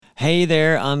Hey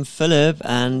there, I'm Philip,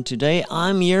 and today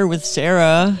I'm here with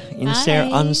Sarah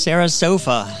on Sarah's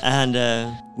sofa, and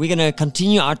we're gonna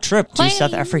continue our trip to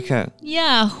South Africa.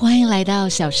 Yeah, 欢迎来到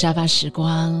小沙发时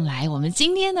光。来，我们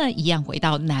今天呢，一样回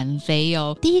到南非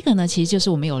哦。第一个呢，其实就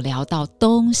是我们有聊到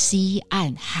东西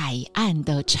岸海岸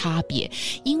的差别，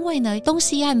因为呢，东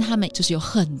西岸他们就是有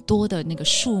很多的那个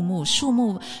树木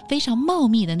非常茂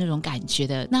密的那种感觉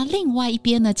的。那另外一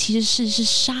边呢，其实是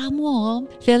沙漠哦。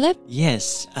Philip?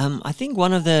 Yes, I think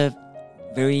one of the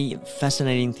very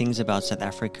fascinating things about South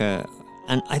Africa,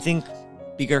 and I think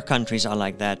bigger countries are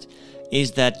like that,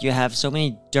 is that you have so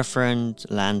many different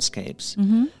landscapes.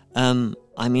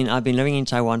 I mean, I've been living in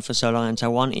Taiwan for so long, and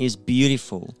Taiwan is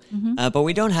beautiful, but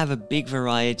we don't have a big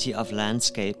variety of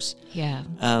landscapes. Yeah.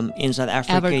 In South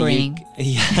Africa, evergreen.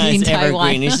 It's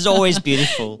evergreen. This is always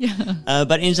beautiful.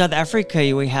 But in South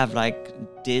Africa, we have like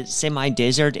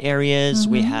semi-desert areas.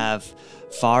 We have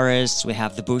forests. We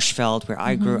have the bushveld where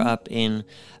I grew up in.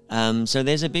 So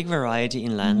there's a big variety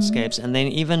in landscapes, and then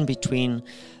even between,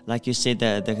 like you said,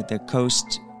 the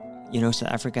coast. You know,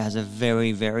 South Africa has a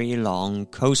very, very long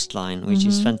coastline, which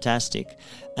is fantastic.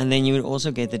 And then you would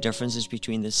also get the differences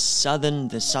between the southern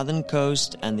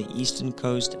coast and the eastern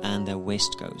coast and the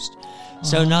west coast.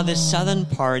 So now the southern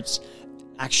parts,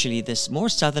 actually, there's more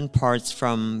southern parts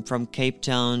from Cape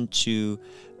Town to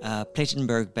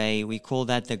Plettenberg Bay. We call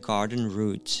that the Garden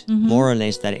Route, more or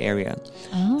less that area.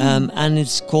 And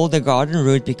it's called the Garden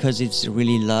Route because it's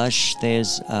really lush.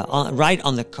 There's right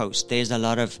on the coast, there's a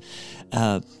lot of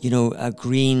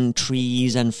green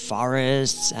trees and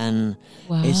forests, and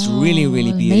it's really,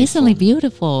 really beautiful. Amazingly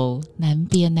beautiful. 南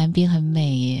边很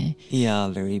美耶。Yeah,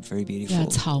 very, very beautiful.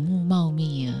 草木茂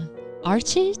密啊。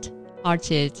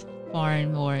Orchid,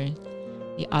 farm or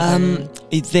the other.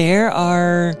 There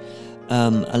are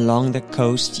along the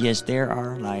coast. Yes, there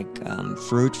are like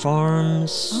fruit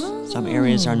farms. Some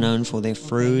areas are known for their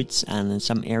fruits, and then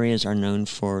some areas are known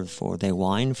for their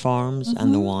wine farms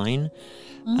and the wine.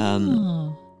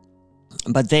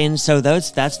 But then, so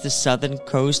that's the southern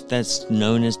coast that's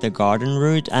known as the Garden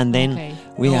Route, and then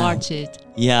we have orchid.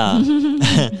 Yeah,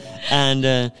 and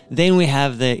then we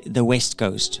have the west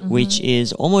coast, which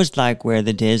is almost like where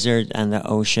the desert and the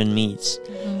ocean meets.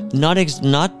 Not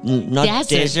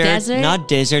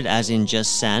desert as in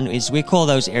just sand. We call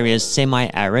those areas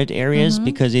semi-arid areas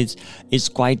because it's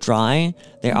quite dry.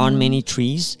 There aren't many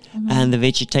trees, and the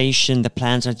vegetation, the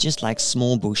plants are just like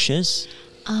small bushes.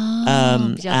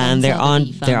 And there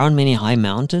aren't many high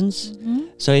mountains,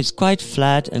 so it's quite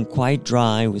flat and quite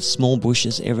dry with small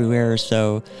bushes everywhere.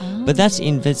 So, but that's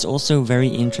also very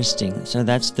interesting. So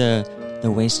that's the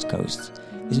West Coast.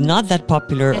 It's not that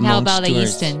popular and amongst how about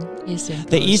tourists. The eastern coast?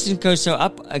 The eastern coast. So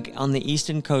up on the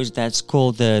eastern coast, that's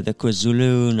called the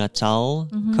KwaZulu-Natal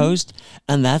coast,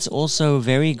 and that's also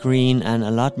very green and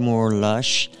a lot more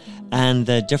lush. And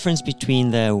the difference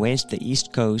between the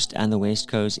East Coast and the West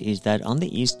Coast is that on the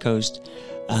East Coast,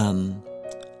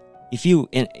 if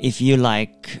you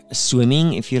like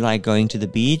swimming, if you like going to the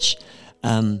beach,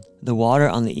 the water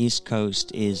on the East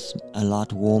Coast is a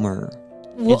lot warmer.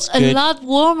 A lot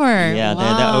warmer. Yeah,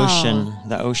 wow.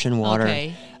 the ocean water.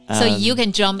 Okay. So you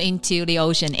can jump into the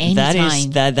ocean anytime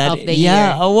of the year.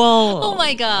 Yeah. Oh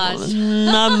my gosh.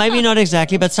 No, maybe not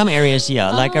exactly, but some areas,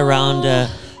 yeah, like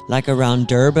around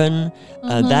Durban,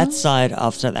 that side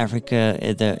of South Africa,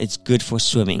 it's good for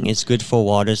swimming. It's good for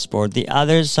water sport. The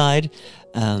other side,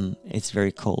 it's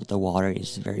very cold. The water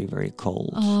is very, very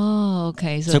cold. Oh,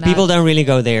 okay. So people don't really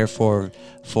go there for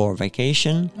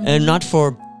vacation, not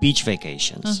for beach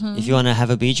vacations. If you want to have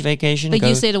a beach vacation, but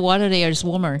you say the water there is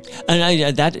warmer.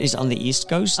 And that is on the East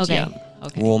Coast. Okay. Yeah,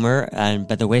 okay. Warmer,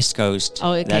 but the West Coast,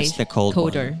 that's the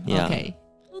colder. Yeah.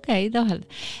 Okay,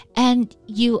 and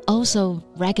you also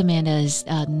recommend us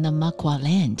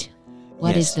Namakwa-land.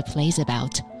 What is the place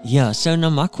about? Yeah, so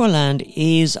Namakwa-land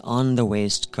is on the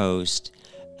West Coast,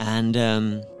 and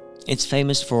it's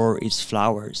famous for its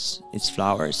flowers.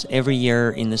 Every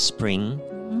year in the spring,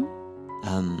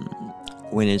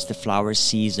 when it's the flower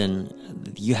season,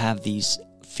 you have these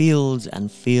fields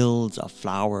and fields of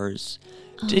flowers.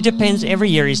 It depends. Every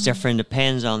year is different.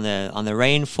 Depends on the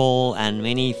rainfall, and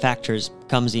many factors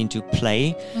comes into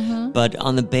play. But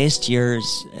on the best years,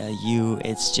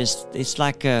 it's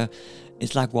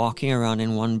like walking around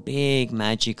in one big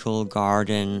magical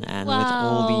garden, and with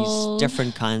all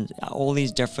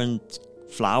these different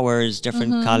flowers,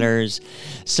 different colors.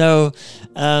 So,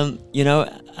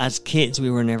 as kids, we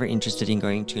were never interested in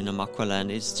going to Namakwa-land.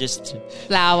 It's just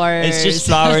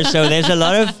flowers. So there's a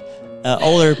lot of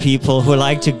older people who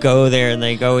like to go there, and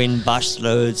they go in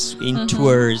busloads, in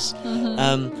tours.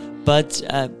 But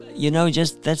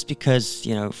just that's because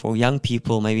for young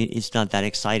people maybe it's not that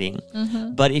exciting.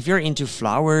 But if you're into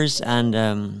flowers and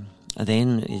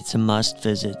then it's a must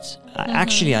visit.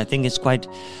 Actually, I think it's quite.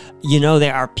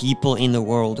 There are people in the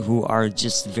world who are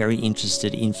just very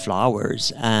interested in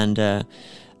flowers, and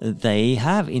they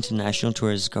have international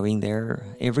tourists going there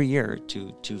every year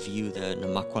to view the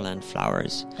Namaqualand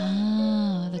flowers.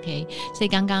 OK， 所以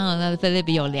刚刚呢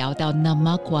Philip 有聊到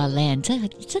Namaqualand，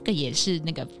 这个也是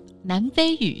那个南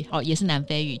非语也是南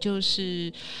非语，就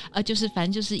是反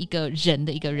正就是一个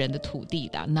人的土地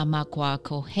的 Namaqualand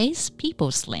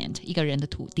People's Land， 一个人的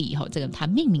土地这个它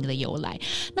命名的由来。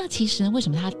那其实呢，为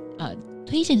什么它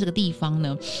推荐这个地方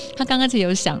呢？他刚刚其实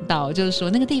有想到，就是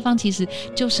说那个地方其实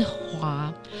就是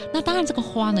花。那当然这个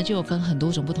花呢就有分很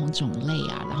多种不同种类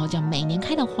啊，然后这样每年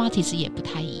开的花其实也不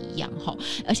太一样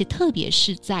而且特别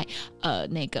是在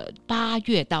那个8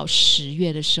月到10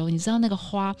月的时候，你知道那个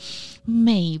花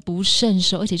美不胜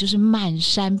收，而且就是满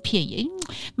山遍野，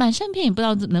满山遍野不知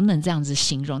道能不能这样子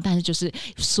形容，但是就是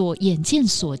眼见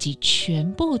所及全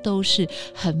部都是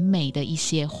很美的一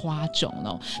些花种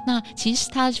那其实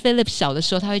他 Philip 小的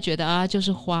时候他会觉得就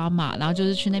是花嘛，然后就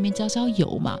是去那边浇浇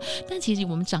油嘛，但其实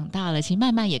我们长大了，其实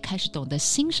慢慢也开始懂得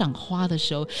欣赏花的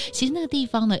时候，其实那个地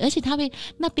方呢，而且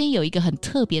那边有一个很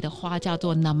特别的花叫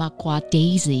做 Namaqua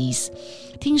Daisies，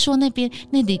 听说那个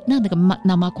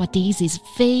Namaqua Daisies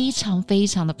非常非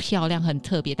常的漂亮，很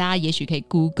特别，大家也许可以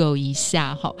Google 一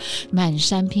下满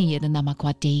山遍野的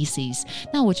Namaqua Daisies。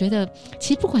 那我觉得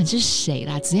其实不管是谁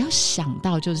啦，只要想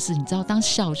到就是你知道当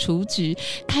小雏菊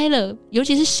开了，尤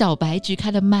其是小白菊开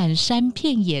了满山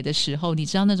遍野的时候，你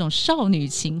知道那种少女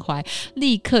情怀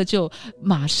立刻就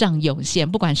马上涌现，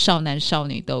不管少男少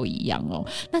女都一样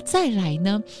那再来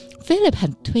呢 Philip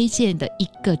很推荐的一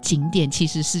个景点其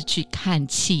实是去看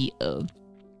企鹅。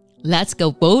Let's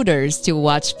go boulders to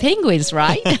watch penguins,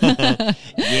 right?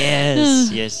 Yes.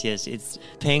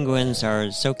 Penguins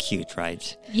are so cute,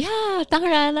 right? Yeah, 当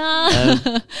然啦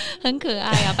很可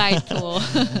爱啊，拜托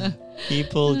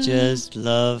People just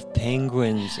love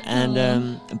penguins.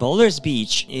 And Boulders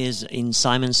Beach is in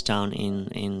Simonstown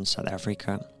in South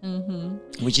Africa,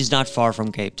 which is not far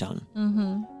from Cape Town.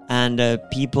 And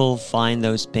people find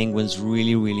those penguins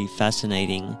really, really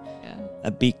fascinating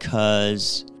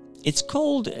because it's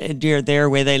cold there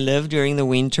where they live during the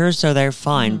winter, so they're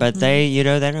fine. But they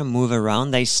don't move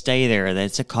around. They stay there.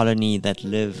 That's a colony that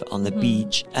live on the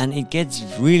beach. And it gets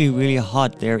really, really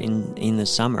hot there in the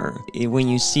summer. When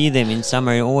you see them in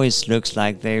summer, it always looks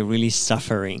like they're really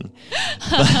suffering.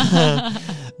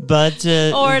 But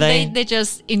or they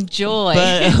just enjoy.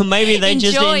 But maybe they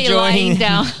just enjoying lying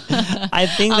down. I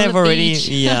think they've already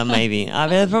maybe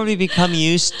they've probably become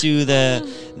used to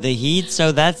the heat,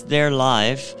 so that's their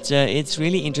life. It's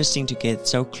really interesting to get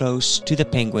so close to the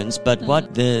penguins. But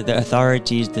what the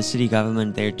authorities, the city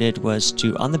government there did was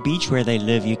to, on the beach where they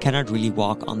live, you cannot really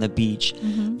walk on the beach.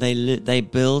 They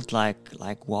built like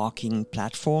walking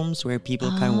platforms where people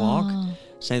can walk.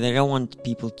 So they don't want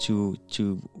people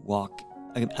to walk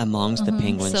amongst the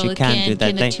penguins. So you can't do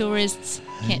that. The tourists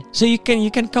can't. So you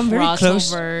can come very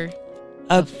close over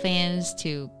the fence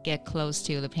to get close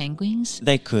to the penguins.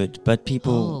 They could, but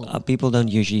people don't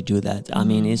usually do that. I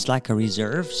mean, it's like a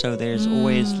reserve, so there's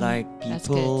always like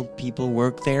people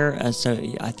work there. So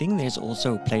I think there's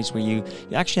also a place where you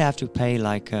actually have to pay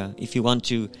if you want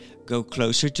to go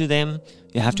closer to them,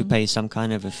 you have to pay some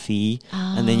kind of a fee,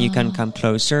 and then you can come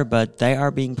closer. But they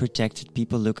are being protected.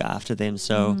 People look after them,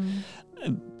 so.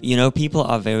 People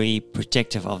are very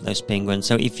protective of those penguins.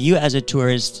 So if you as a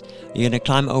tourist, you're going to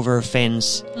climb over a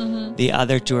fence, the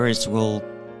other tourists will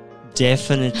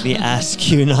definitely ask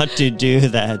you not to do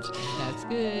that. That's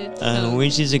good.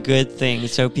 Which is a good thing.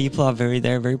 So people are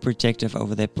they're very protective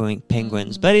over their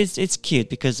penguins. But it's cute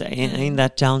because in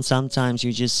that town sometimes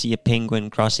you just see a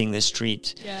penguin crossing the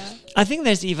street. Yeah. I think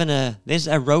there's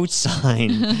a road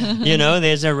sign.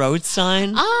 There's a road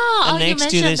sign next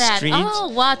to the street.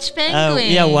 Watch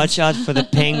penguins. Watch out for the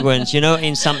penguins.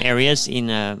 In some areas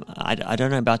I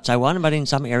don't know about Taiwan, but in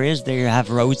some areas they have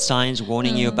road signs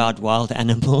warning you about wild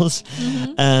animals.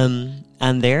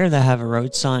 And there they have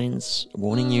road signs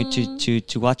warning you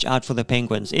to watch out for the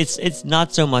penguins. It's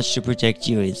not so much to protect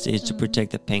you, it's to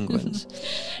protect the penguins.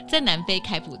 在南非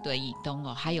开普敦以东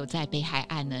还有在北海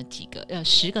岸呢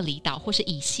10个离岛，或是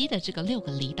以西的这个6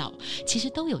个离岛，其实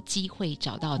都有机会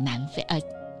找到南非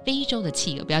非洲的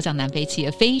企鹅，不要讲南非企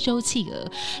鹅，非洲企鹅。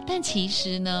但其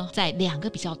实呢，在2个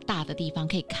比较大的地方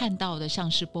可以看到的，像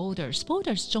是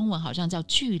boulders 中文好像叫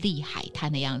巨砾海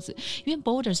滩的样子，因为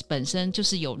boulders 本身就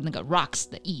是有那个 rocks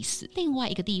的意思。另外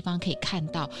一个地方可以看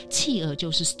到企鹅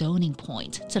就是 Stoning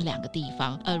Point， 这2个地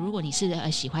方如果你是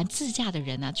喜欢自驾的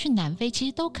人啊，去南非其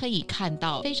实都可以看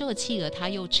到非洲的企鹅，它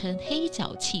又称黑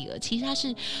脚企鹅，其实它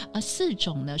是4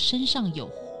种呢身上有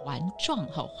环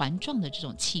状的这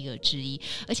种企鹅之一，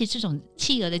而且这种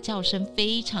企鹅的叫声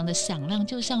非常的响亮，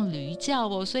就像驴叫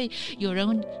哦，所以有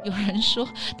人说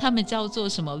他们叫做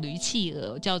什么驴企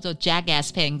鹅，叫做 Jackass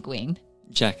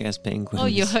Penguin。Jackass Penguins. Oh,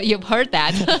 you've heard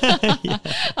that. Yeah.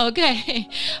 OK.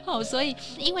 好，所以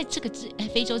因为这个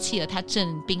非洲企鹅它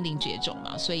正濒临绝种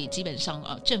嘛，所以基本上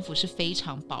政府是非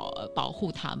常保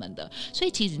护它们的。所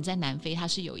以其实你在南非它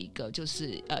是有一个就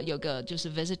是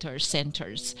visitor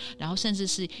centers， 然后甚至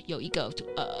是有一个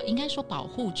应该说保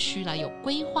护区啦，有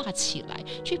规划起来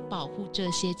去保护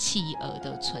这些企鹅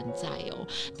的存在哦。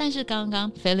但是刚刚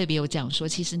Philip 有讲说，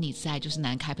其实你在就是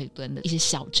南开普敦的一些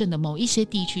小镇的某一些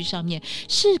地区上面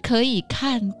是可以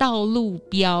看到路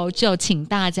标，就请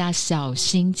大家小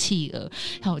心企鹅。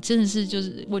好，真的是就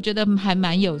是我觉得还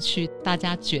蛮有趣，大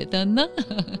家觉得呢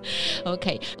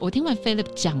？OK， 我听完 Philip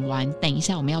讲完，等一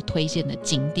下我们要推荐的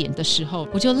景点的时候，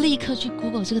我就立刻去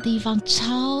Google 这个地方，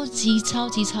超级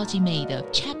美的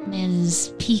Chapman's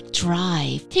Peak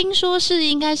Drive， 听说是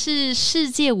应该是世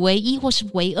界唯一或是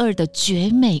唯二的绝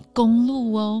美公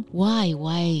路哦。Why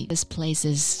this place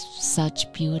is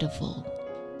such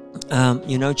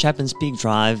beautiful?Chapman's Peak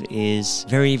Drive is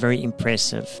very, very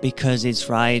impressive because it's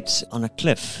right on a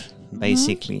cliff,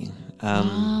 basically.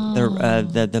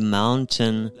 The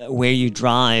mountain where you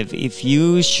drive, if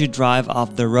you should drive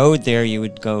off the road there, you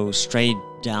would go straight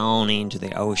down into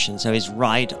the ocean. So it's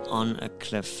right on a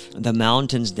cliff. The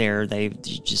mountains there, they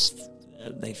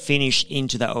finish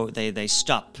into they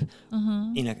stop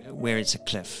where it's a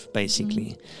cliff,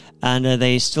 basically. And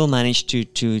they still managed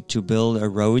to build a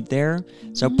road there.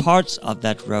 So parts of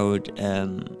that road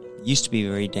used to be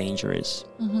very dangerous.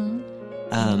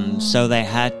 So they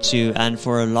had to, and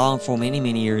for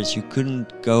many years, you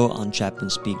couldn't go on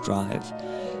Chapman's Peak Drive.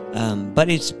 But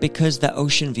it's because the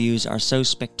ocean views are so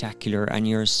spectacular and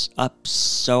you're up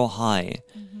so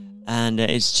high.And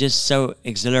it's just so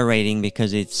exhilarating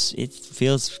because it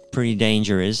feels pretty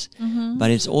dangerous,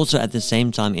 but it's also at the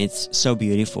same time it's so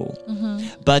beautiful.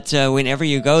 But whenever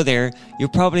you go there,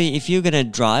 if you're gonna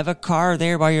drive a car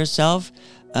there by yourself,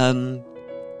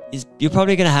 you're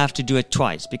probably gonna have to do it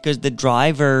twice because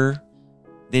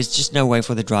there's just no way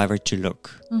for the driver to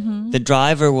look. The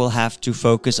driver will have to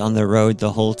focus on the road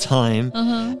the whole time,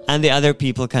 and the other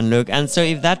people can look. And so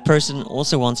if that person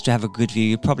also wants to have a good view,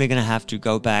 you're probably going to have to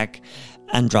go back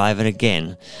and drive it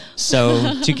again.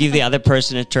 So to give the other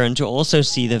person a turn to also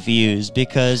see the views,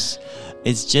 because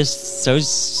it's just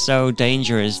so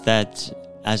dangerous that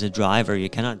as a driver, you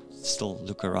cannot still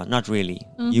look around. Not really.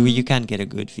 You can get a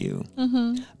good view.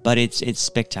 But it's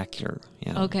spectacular.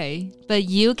 Yeah. Okay. But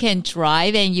you can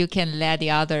drive and you can let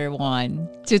the other one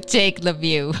to take the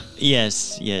view.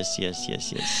 Yes.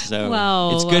 So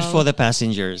it's good for the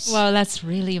passengers. Wow, that's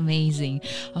really amazing.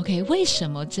 Okay, 为什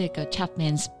么这个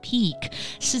Chapman's Peak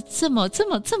是这么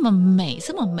美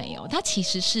哦？它其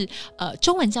实是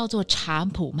中文叫做查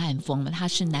普曼峰，它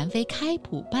是南非开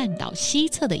普半岛西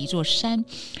侧的一座山，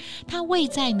它位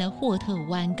在呢霍特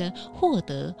湾跟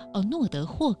诺德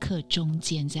霍克中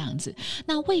间这样子。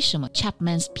那为什么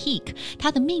Chapman's Peak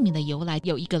它的命名的由来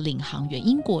有一个领航员，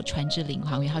英国船只领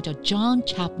航员，他叫 John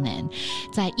Chapman。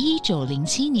在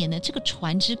1907年呢，这个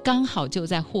船只刚好就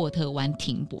在霍特湾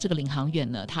停泊。这个领航员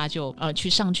呢，他就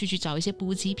上去找一些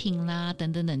补给品啦，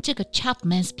等等等。这个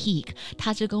Chapman's Peak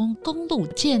它这个公路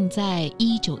建在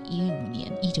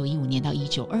1915年到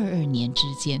1922年之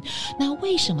间。那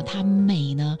为什么它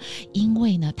美呢？因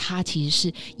为呢，它其实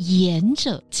是沿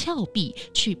着峭壁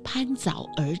去攀凿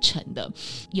而成的，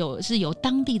是由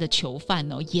当地的囚犯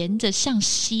沿着向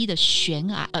西的悬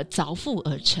崖凿附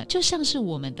而成，就像是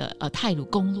我们的泰鲁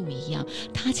公路一样，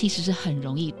它其实是很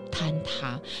容易坍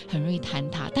塌。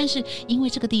但是因为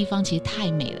这个地方其实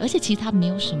太美了，而且其实它没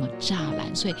有什么栅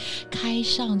栏，所以开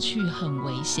上去很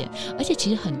危险。而且其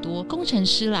实很多工程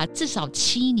师啦，至少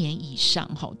7年以上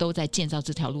都在建造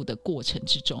这条路的过程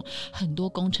之中，很多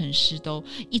工程师都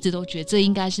一直都觉得这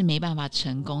应该是没办法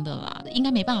成功的啦，应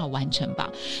该没办法完成吧。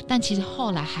但其实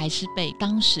后来还是被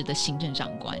当时的行政长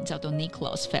官叫做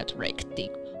Nicholas Frederick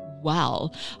well，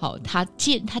 他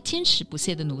坚持不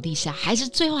懈的努力下，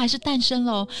最后还是诞生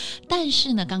了。但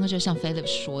是呢，刚刚就像 Philip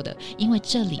说的，因为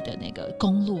这里的那个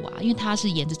公路啊，因为它是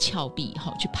沿着峭壁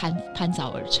去攀凿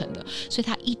而成的，所以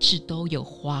它一直都有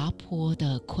滑坡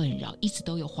的困扰，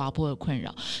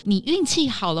你运气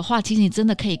好的话，其实你真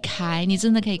的可以开，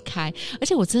而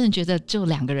且我真的觉得就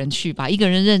2个人去吧，一个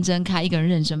人认真开，一个人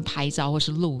认真拍照或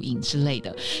是录影之类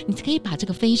的，你可以把这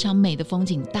个非常美的风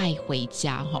景带回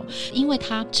家，因为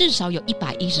它至少有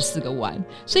114个弯，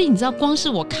所以你知道光是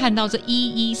我看到这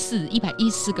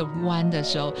114个弯的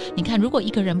时候，你看如果一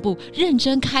个人不认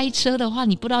真开车的话，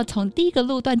你不知道从第一个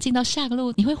路段进到下个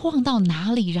路你会晃到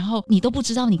哪里，然后你都不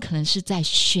知道你可能是在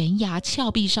悬崖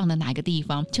峭壁上的哪个地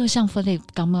方。就像 Philip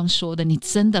刚刚说的，你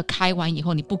真的开完以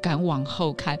后你不敢往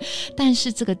后看，但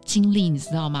是这个经历你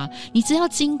知道吗，你只要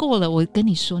经过了，我跟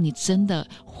你说你真的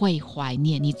会怀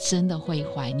念，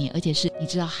而且是你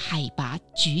知道海拔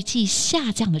急剧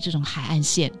下降的这种海岸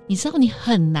线，你知道你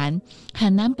很难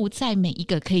不在每一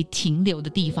个可以停留的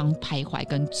地方徘徊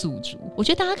跟驻足。我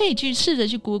觉得大家可以试着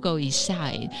去 Google 一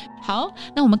下。好，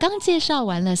那我们刚介绍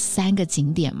完了3个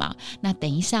景点嘛，那等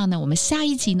一下呢，我们下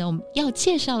一集呢，我们要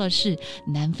介绍的是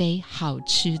南非好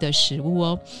吃的食物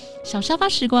哦。小沙发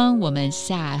时光，我们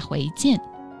下回见。